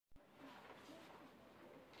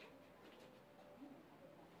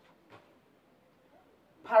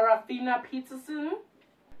Parafina Peterson?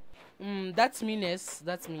 That's me, Ness.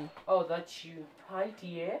 That's me. Oh, that's you. Hi,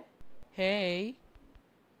 dear. Hey.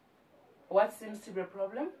 What seems to be a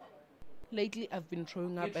problem? Lately, I've been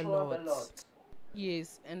throwing up You throw up a lot.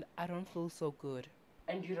 Yes, and I don't feel so good.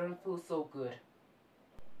 And you don't feel so good?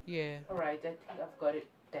 Yeah. Alright, I think I've got a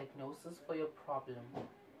diagnosis for your problem.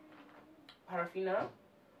 Parafina,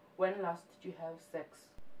 when last did you have sex?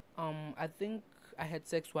 I think I had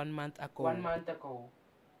sex 1 month ago. 1 month ago.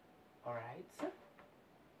 Alright.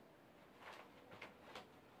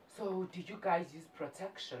 So, did you guys use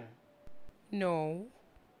protection? No.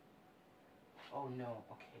 Oh no,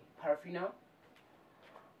 okay. Parafina,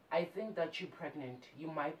 I think that you're pregnant. You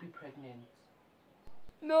might be pregnant.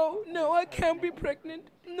 No, I can't be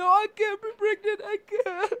pregnant. No, I can't be pregnant. I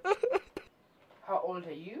can't. How old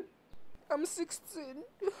are you? I'm 16.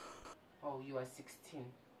 Oh, you are 16.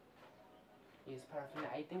 Yes, Parafina,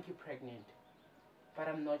 I think you're pregnant. But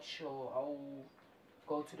I'm not sure. I'll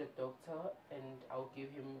go to the doctor and I'll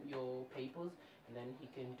give him your papers and then he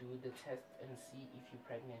can do the test and see if you're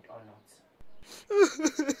pregnant or not.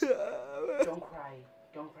 Don't cry.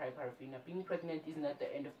 Don't cry, Parafina. Being pregnant is not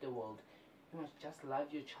the end of the world. You must just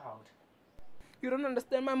love your child. You don't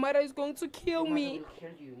understand. My mother is going to kill Your me. mother will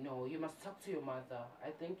kill you. No, you must talk to your mother.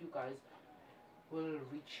 I think you guys will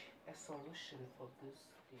reach a solution for this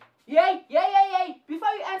thing. Yay!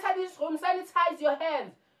 Before you enter this room, sanitize your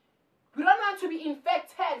hands. We don't want to be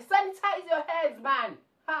infected. Sanitize your hands, man.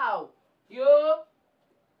 How? You?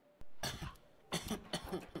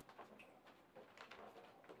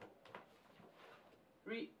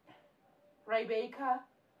 Rebecca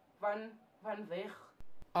Van Veek.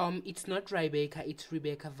 It's not Rebecca, it's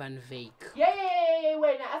Rebecca Van Veek. Yeah.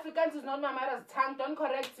 Wait, Afrikaans is not my mother's tongue. Don't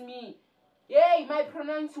correct me. Yay, my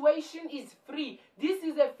pronunciation is free. This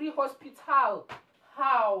is a free hospital.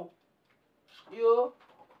 How? You?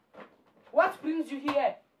 What brings you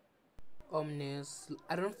here? Ness,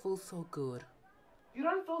 I don't feel so good. You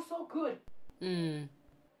don't feel so good?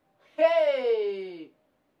 Hey!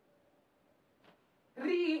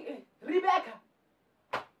 Rebecca!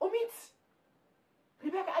 Omit!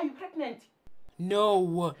 Rebecca, are you pregnant?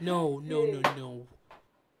 No.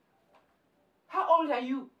 How old are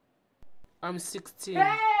you? I'm 16.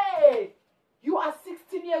 Hey! You are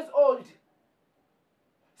 16 years old.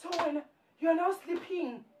 So when you are now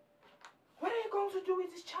sleeping, what are you going to do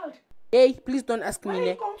with this child? Hey, please don't ask me. What are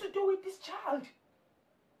you going to do with this child?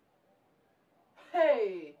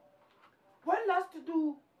 Hey! When last to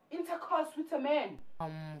do intercourse with a man?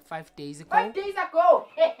 5 days ago. 5 days ago!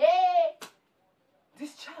 Hey!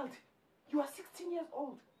 This child, you are 16 years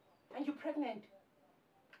old and you're pregnant.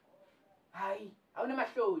 Hi, I want to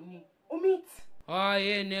show you. Omit.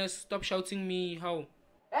 Yeah, Ness, stop shouting me. How?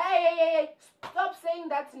 Hey, stop saying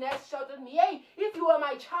that. Ness shouted me. Hey, if you were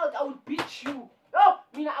my child, I would beat you. Oh,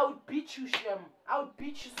 Mina, I would beat you, Shem. I would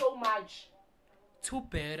beat you so much. Too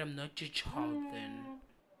bad I'm not your child then.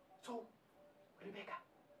 So, Rebecca,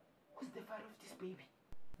 who's the father of this baby?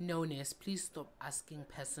 No, Ness, please stop asking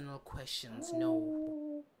personal questions.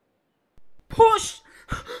 No. Push!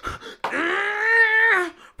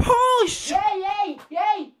 Push!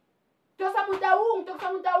 Yay! Tosamutaung!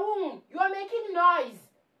 You are making noise.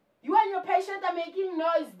 You and your patient are making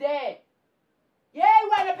noise there. Yay,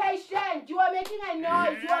 you are the patient. You are making a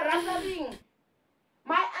noise. You are rustling.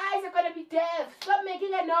 My eyes are going to be deaf. Stop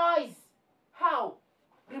making a noise. How?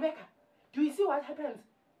 Rebecca, do you see what happens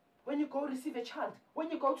when you go receive a child? When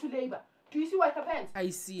you go to labor? Do you see what happens? I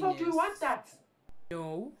see. So do you want that?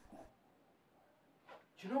 No.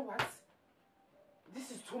 You know what?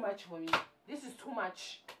 This is too much for me. This is too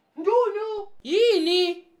much. Ndunu!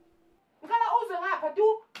 Yini? Ngala uze ngapha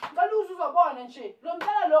tu. Ngala uzobona nje. Lo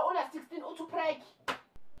mntana lo una 16 uthi preg.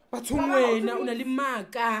 Bathu wena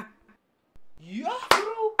unalimaka. Yo!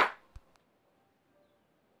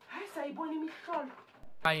 Hayi sayibona imihlolo.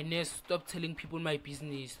 Ness, stop telling people my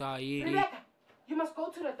business. Rebecca, you must go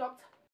to the doctor.